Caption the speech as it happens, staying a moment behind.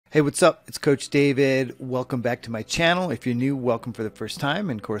Hey, what's up? It's Coach David. Welcome back to my channel. If you're new, welcome for the first time.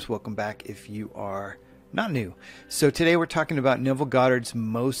 And of course, welcome back if you are not new. So today we're talking about Neville Goddard's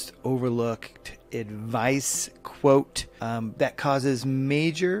most overlooked advice quote that causes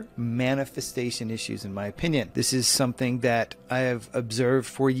major manifestation issues, in my opinion. This is something that I have observed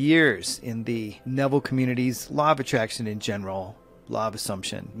for years in the Neville community's law of attraction in general. Law of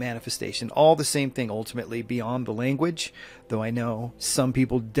assumption, manifestation, all the same thing ultimately beyond the language, though I know some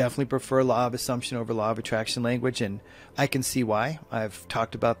people definitely prefer law of assumption over law of attraction language, and I can see why. I've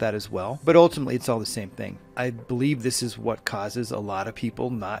talked about that as well, but ultimately it's all the same thing. I believe this is what causes a lot of people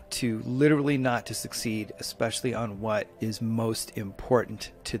literally not to succeed, especially on what is most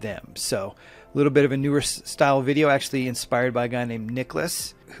important to them. So a little bit of a newer style video, actually inspired by a guy named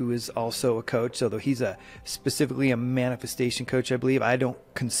Nicholas, who is also a coach, although he's specifically a manifestation coach, I believe. I don't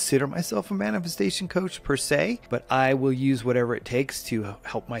consider myself a manifestation coach per se, but I will use whatever it takes to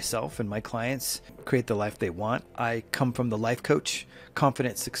help myself and my clients create the life they want. I come from the life coach,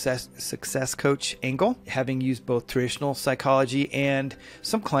 confident success coach angle, having used both traditional psychology and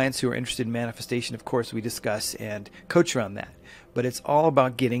some clients who are interested in manifestation. Of course, we discuss and coach around that, but it's all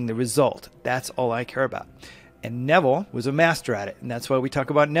about getting the result. That's all I care about. And Neville was a master at it, and that's why we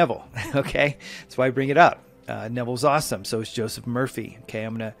talk about Neville, okay? That's why I bring it up. Neville's awesome. So is Joseph Murphy, okay?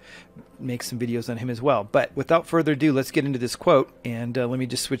 I'm going to make some videos on him as well. But without further ado, let's get into this quote, and let me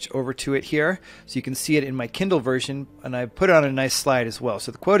just switch over to it here so you can see it in my Kindle version, and I put it on a nice slide as well.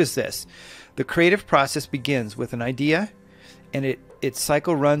 So the quote is this: "The creative process begins with an idea, and its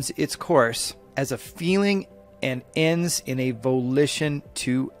cycle runs its course as a feeling and ends in a volition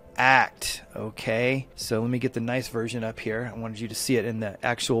to act." Okay, so let me get the nice version up here. I wanted you to see it in the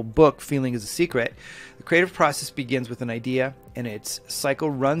actual book, Feeling is a Secret. The creative process begins with an idea, and its cycle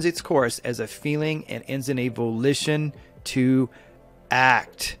runs its course as a feeling and ends in a volition to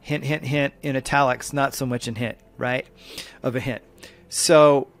act. Hint, hint, hint in italics, not so much in hint, right? Of a hint.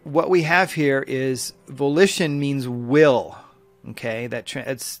 So what we have here is volition means will. Okay,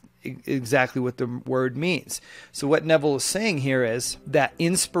 that's exactly what the word means. So what Neville is saying here is that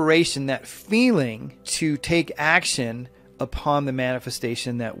inspiration, that feeling to take action upon the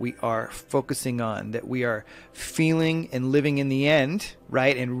manifestation that we are focusing on, that we are feeling and living in the end,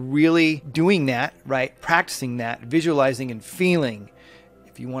 right? And really doing that, right? Practicing that, visualizing and feeling.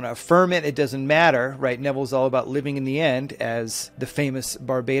 If you want to affirm it, it doesn't matter, right? Neville's all about living in the end, as the famous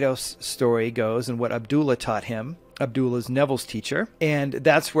Barbados story goes and what Abdullah taught him. Abdullah is Neville's teacher, and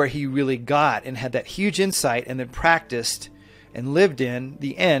that's where he really got and had that huge insight, and then practiced and lived in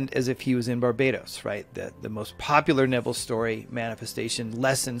the end as if he was in Barbados, right? The most popular Neville story, manifestation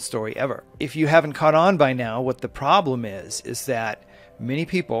lesson story ever. If you haven't caught on by now, what the problem is that many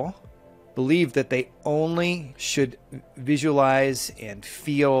people believe that they only should visualize and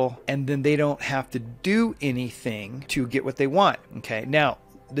feel, and then they don't have to do anything to get what they want. Okay, now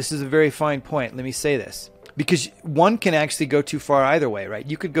this is a very fine point. Let me say this, because one can actually go too far either way, right?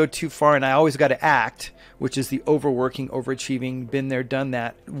 You could go too far, and I always got to act, which is the overworking, overachieving, been there, done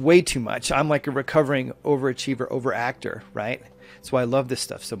that, way too much. I'm like a recovering overachiever, overactor, right? That's why I love this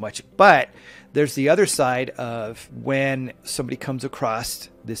stuff so much. But there's the other side of when somebody comes across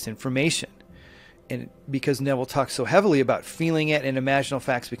this information. And because Neville talks so heavily about feeling it, and imaginal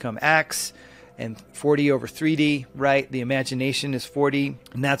facts become acts, and 4D over 3D, right? The imagination is 4D,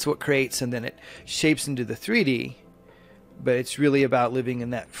 and that's what creates, and then it shapes into the 3D. But it's really about living in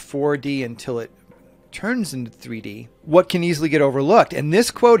that 4D until it turns into 3D. What can easily get overlooked? And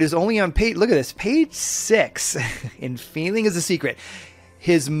this quote is only on page, look at this, page 6 in Feeling is a Secret.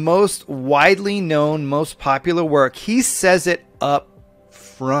 His most widely known, most popular work. He says it up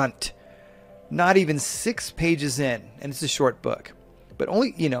front. Not even 6 pages in, and it's a short book, but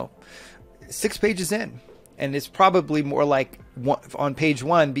only, 6 pages in, and it's probably more like on page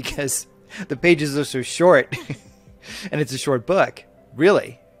 1 because the pages are so short and it's a short book,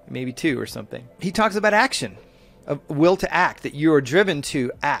 really, maybe 2 or something. He talks about action, a will to act, that you are driven to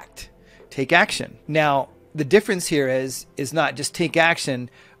act, take action. Now, the difference here is not just take action.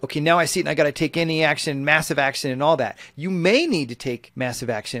 Okay, now I see it and I got to take any action, massive action and all that. You may need to take massive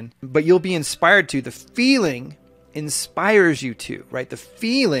action, but you'll be inspired to. The feeling inspires you to, right? The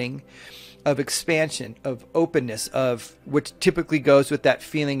feeling of expansion, of openness, of which typically goes with that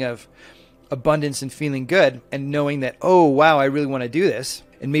feeling of abundance and feeling good, and knowing that, oh, wow, I really want to do this.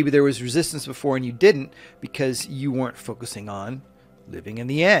 And maybe there was resistance before and you didn't because you weren't focusing on living in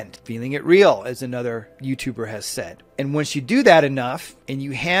the end, feeling it real, as another YouTuber has said. And once you do that enough and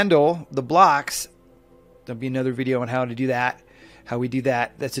you handle the blocks, there'll be another video on how to do that, how we do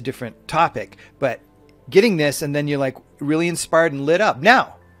that. That's a different topic. But getting this, and then you're like really inspired and lit up.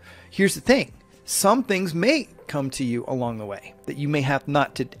 Now, here's the thing. Some things may come to you along the way that you may have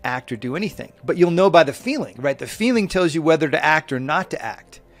not to act or do anything, but you'll know by the feeling, right? The feeling tells you whether to act or not to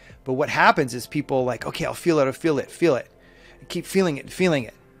act. But what happens is people are like, okay, I'll feel it, feel it. And keep feeling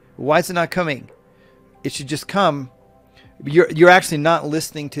it. Why is it not coming? It should just come. You're actually not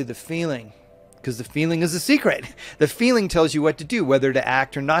listening to the feeling, because the feeling is a secret. The feeling tells you what to do, whether to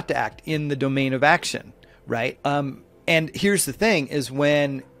act or not to act in the domain of action, right? And here's the thing is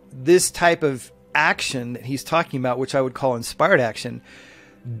when this type of action that he's talking about, which I would call inspired action,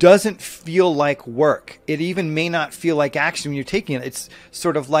 doesn't feel like work. It even may not feel like action when you're taking it. It's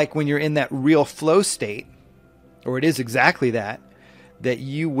sort of like when you're in that real flow state, or it is exactly that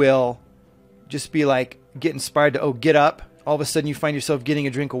you will just be like, get inspired to, get up. All of a sudden you find yourself getting a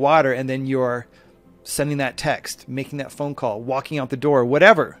drink of water, and then you're sending that text, making that phone call, walking out the door,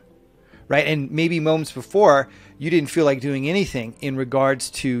 whatever, right? And maybe moments before you didn't feel like doing anything in regards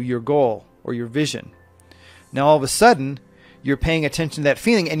to your goal or your vision. Now all of a sudden you're paying attention to that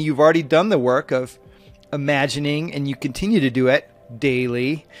feeling, and you've already done the work of imagining, and you continue to do it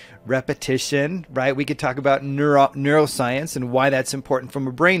daily, repetition, right? We could talk about neuroscience and why that's important from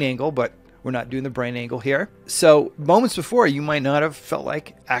a brain angle, but we're not doing the brain angle here. So moments before, you might not have felt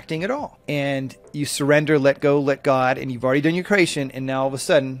like acting at all, and you surrender, let go, let God, and you've already done your creation. And now all of a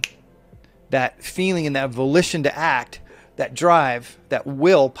sudden that feeling and that volition to act, that drive, that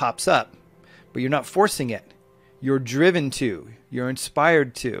will pops up, but you're not forcing it. You're driven to, you're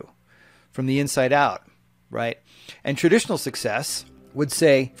inspired to, from the inside out, right? And traditional success would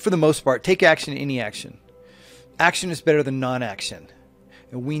say, for the most part, take action, any action. Action is better than non-action.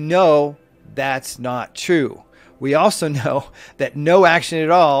 And we know that's not true. We also know that no action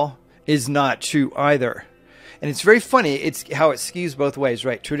at all is not true either. And it's very funny. It's how it skews both ways,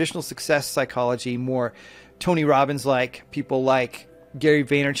 right? Traditional success psychology, more Tony Robbins like, people like Gary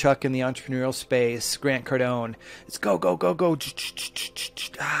Vaynerchuk in the entrepreneurial space, Grant Cardone. It's go, go, go, go,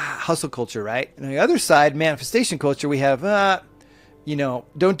 hustle culture, right? And on the other side, manifestation culture, we have,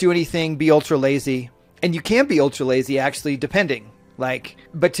 don't do anything, be ultra lazy. And you can be ultra lazy, actually, depending.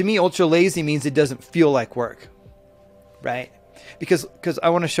 But to me, ultra lazy means it doesn't feel like work, right? Because I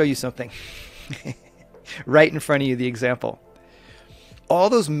want to show you something right in front of you, the example. All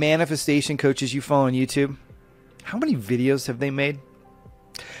those manifestation coaches you follow on YouTube, how many videos have they made?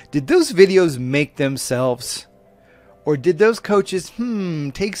 Did those videos make themselves? Or did those coaches,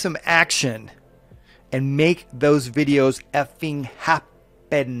 take some action and make those videos effing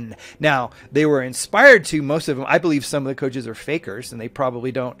happen? Now, they were inspired to, most of them. I believe some of the coaches are fakers, and they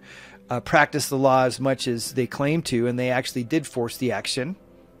probably don't practice the law as much as they claim to, and they actually did force the action.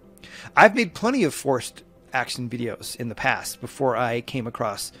 I've made plenty of forced action videos in the past before I came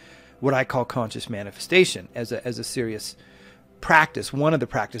across what I call conscious manifestation as a serious practice. One of the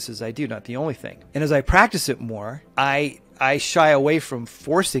practices I do, not the only thing. And as I practice it more, I shy away from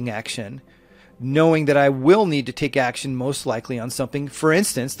forcing action, knowing that I will need to take action most likely on something. For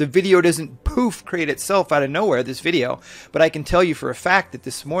instance, the video doesn't create itself out of nowhere, this video, but I can tell you for a fact that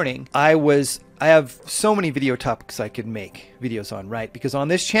this morning I have so many video topics I could make videos on, right? Because on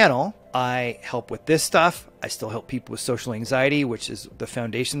this channel, I help with this stuff. I still help people with social anxiety, which is the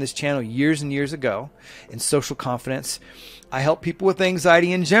foundation of this channel years and years ago, and social confidence. I help people with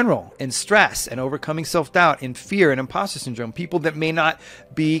anxiety in general, and stress, and overcoming self-doubt, and fear, and imposter syndrome, people that may not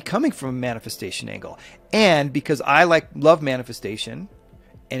be coming from a manifestation angle. And because I love manifestation,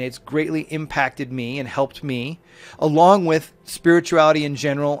 and it's greatly impacted me and helped me, along with spirituality in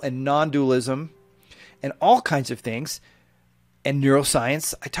general, and non-dualism, and all kinds of things, and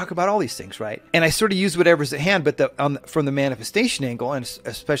neuroscience. I talk about all these things, right? And I sort of use whatever's at hand, but from the manifestation angle, and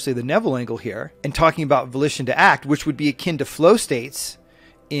especially the Neville angle here, and talking about volition to act, which would be akin to flow states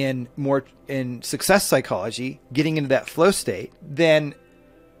in success psychology, getting into that flow state, then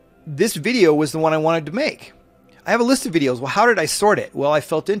this video was the one I wanted to make. I have a list of videos. Well, how did I sort it? Well, I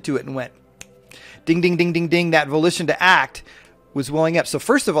felt into it and went, ding, ding, ding, ding, ding. That volition to act was welling up. So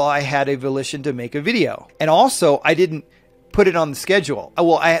first of all, I had a volition to make a video. And also, I didn't put it on the schedule.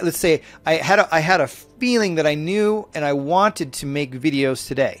 Well, let's say I had a feeling that I knew and I wanted to make videos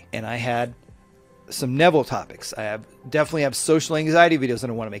today. And I had some Neville topics. I definitely have social anxiety videos that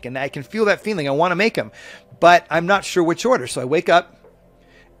I want to make. And I can feel that feeling. I want to make them. But I'm not sure which order. So I wake up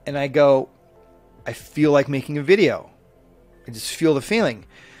and I go, I feel like making a video. I just feel the feeling.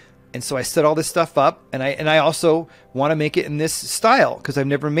 And so I set all this stuff up, and I also want to make it in this style because I've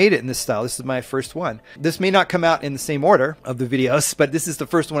never made it in this style. This is my first one. This may not come out in the same order of the videos, but this is the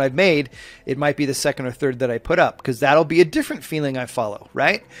first one I've made. It might be the second or third that I put up because that'll be a different feeling I follow,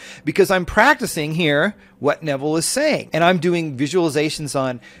 right? Because I'm practicing here what Neville is saying, and I'm doing visualizations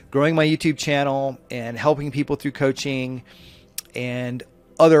on growing my YouTube channel and helping people through coaching and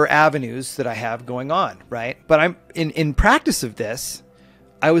other avenues that I have going on, right? But I'm in practice of this,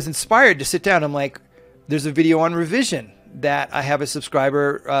 I was inspired to sit down. I'm like, there's a video on revision that I have a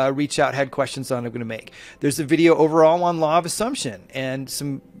subscriber reach out, had questions on I'm going to make. There's a video overall on law of assumption and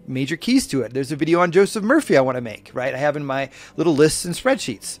some major keys to it. There's a video on Joseph Murphy I want to make, right? I have in my little lists and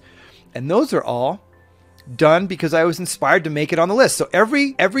spreadsheets. And those are all done because I was inspired to make it on the list. So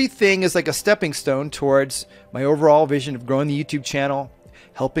everything is like a stepping stone towards my overall vision of growing the YouTube channel,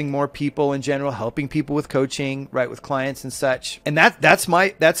 helping more people in general, helping people with coaching, right, with clients and such. And that's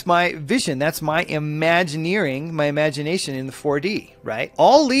my vision. That's my imagineering, my imagination in the 4D, right?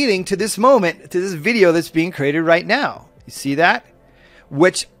 All leading to this moment, to this video that's being created right now. You see that?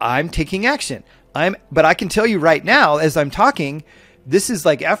 Which I'm taking action. But I can tell you right now, as I'm talking, this is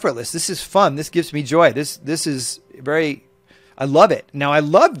like effortless. This is fun. This gives me joy. This is very, I love it. Now, I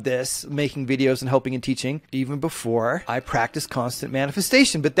loved this, making videos and helping and teaching, even before I practiced constant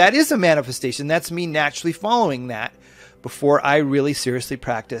manifestation. But that is a manifestation. That's me naturally following that before I really seriously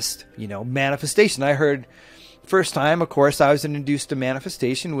practiced, manifestation. I heard first time, of course, I was introduced to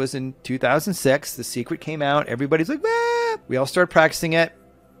manifestation was in 2006. The Secret came out. Everybody's like, ah! We all started practicing it.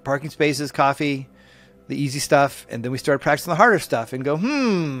 Parking spaces, coffee, the easy stuff. And then we started practicing the harder stuff and go,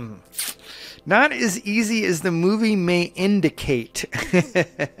 not as easy as the movie may indicate.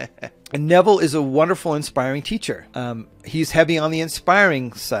 And Neville is a wonderful, inspiring teacher. He's heavy on the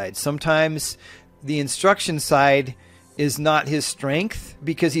inspiring side. Sometimes the instruction side is not his strength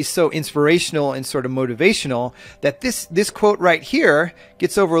because he's so inspirational and sort of motivational that this quote right here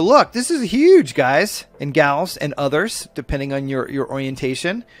gets overlooked. This is huge, guys and gals and others, depending on your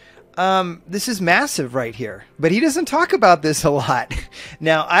orientation. This is massive right here, but he doesn't talk about this a lot.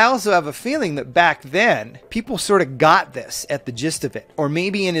 Now, I also have a feeling that back then people sort of got this at the gist of it, or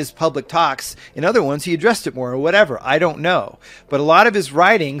maybe in his public talks, in other ones, he addressed it more or whatever. I don't know, but a lot of his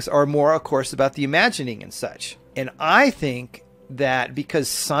writings are more, of course, about the imagining and such. And I think that because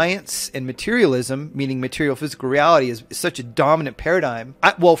science and materialism, meaning material physical reality, is such a dominant paradigm,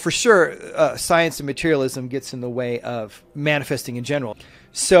 well, for sure, science and materialism gets in the way of manifesting in general.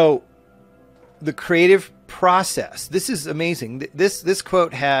 So the creative process, this is amazing. This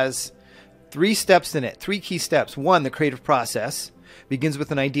quote has 3 steps in it, 3 key steps. 1, the creative process begins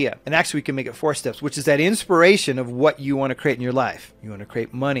with an idea. And actually we can make it 4 steps, which is that inspiration of what you want to create in your life. You want to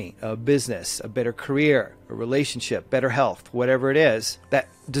create money, a business, a better career, a relationship, better health, whatever it is. That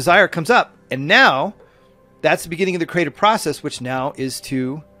desire comes up. And now that's the beginning of the creative process, which now is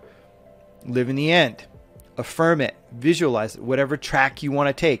to live in the end. Affirm it, visualize it, whatever track you want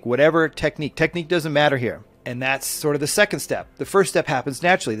to take, whatever technique. Technique doesn't matter here. And that's sort of the second step. The first step happens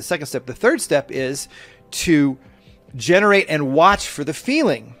naturally. The second step, the third step is to generate and watch for the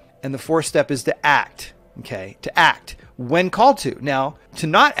feeling. And the fourth step is to act, okay? To act when called to. Now, to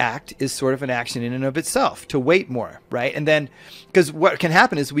not act is sort of an action in and of itself, to wait more, right? And then, because what can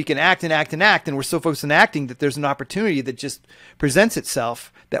happen is we can act and act and act, and we're so focused on acting that there's an opportunity that just presents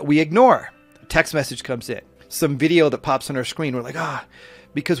itself that we ignore. A text message comes in, some video that pops on our screen. We're like,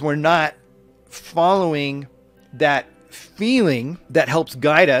 because we're not following that feeling that helps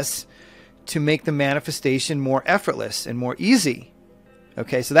guide us to make the manifestation more effortless and more easy.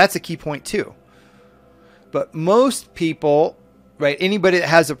 Okay, so that's a key point too. But most people, right, anybody that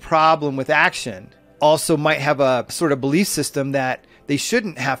has a problem with action also might have a sort of belief system that they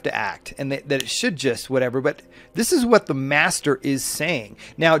shouldn't have to act and that it should just whatever. But this is what the master is saying.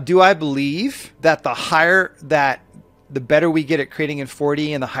 Now, do I believe that the better we get at creating in 4D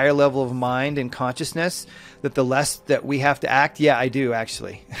and the higher level of mind and consciousness, that the less that we have to act? Yeah, I do,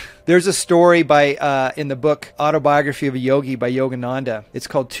 actually. There's a story in the book Autobiography of a Yogi by Yogananda. It's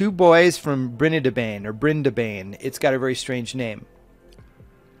called Two Boys from Brindabane. It's got a very strange name.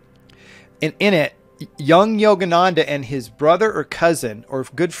 And in it, young Yogananda and his brother or cousin or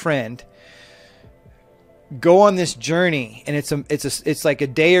good friend go on this journey, and it's like a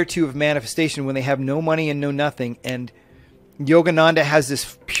day or two of manifestation when they have no money and no nothing. And Yogananda has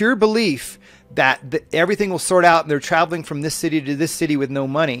this pure belief that everything will sort out, and they're traveling from this city to this city with no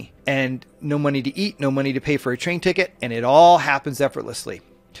money and no money to eat, no money to pay for a train ticket, and it all happens effortlessly.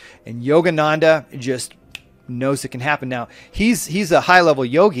 And Yogananda just knows it can happen. Now, he's a high-level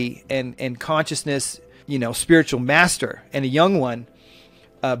yogi and consciousness, spiritual master, and a young one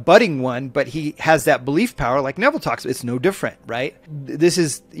budding one, but he has that belief power like Neville talks about. It's no different, right? This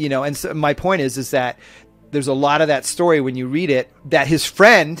is, you know, and so my point is that there's a lot of that story when you read it, that his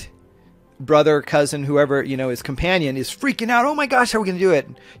friend, brother, cousin, whoever, you know, his companion is freaking out. Oh my gosh, how are we going to do it?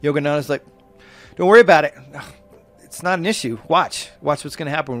 And Yogananda's like, don't worry about it. It's not an issue. Watch what's going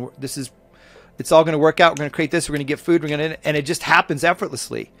to happen. It's all going to work out. We're going to create this. We're going to get food. And it just happens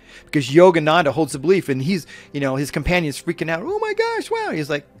effortlessly because Yogananda holds the belief, and he's, you know, his companion's freaking out. Oh my gosh, wow. He's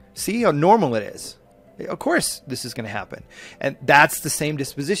like, see how normal it is. Of course this is going to happen. And that's the same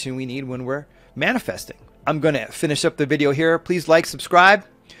disposition we need when we're manifesting. I'm going to finish up the video here. Please like, subscribe.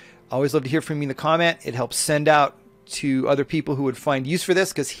 Always love to hear from you in the comment. It helps send out to other people who would find use for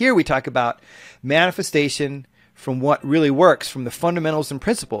this, because here we talk about manifestation from what really works, from the fundamentals and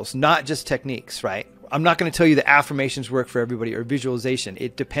principles, not just techniques, right? I'm not going to tell you that affirmations work for everybody or visualization.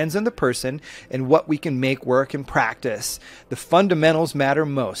 It depends on the person and what we can make work and practice. The fundamentals matter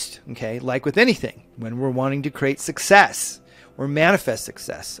most, okay? Like with anything, when we're wanting to create success or manifest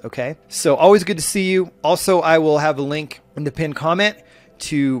success, okay? So always good to see you. Also, I will have a link in the pinned comment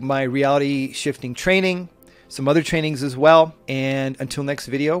to my reality shifting training, some other trainings as well. And until next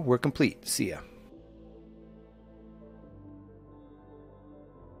video, we're complete. See ya.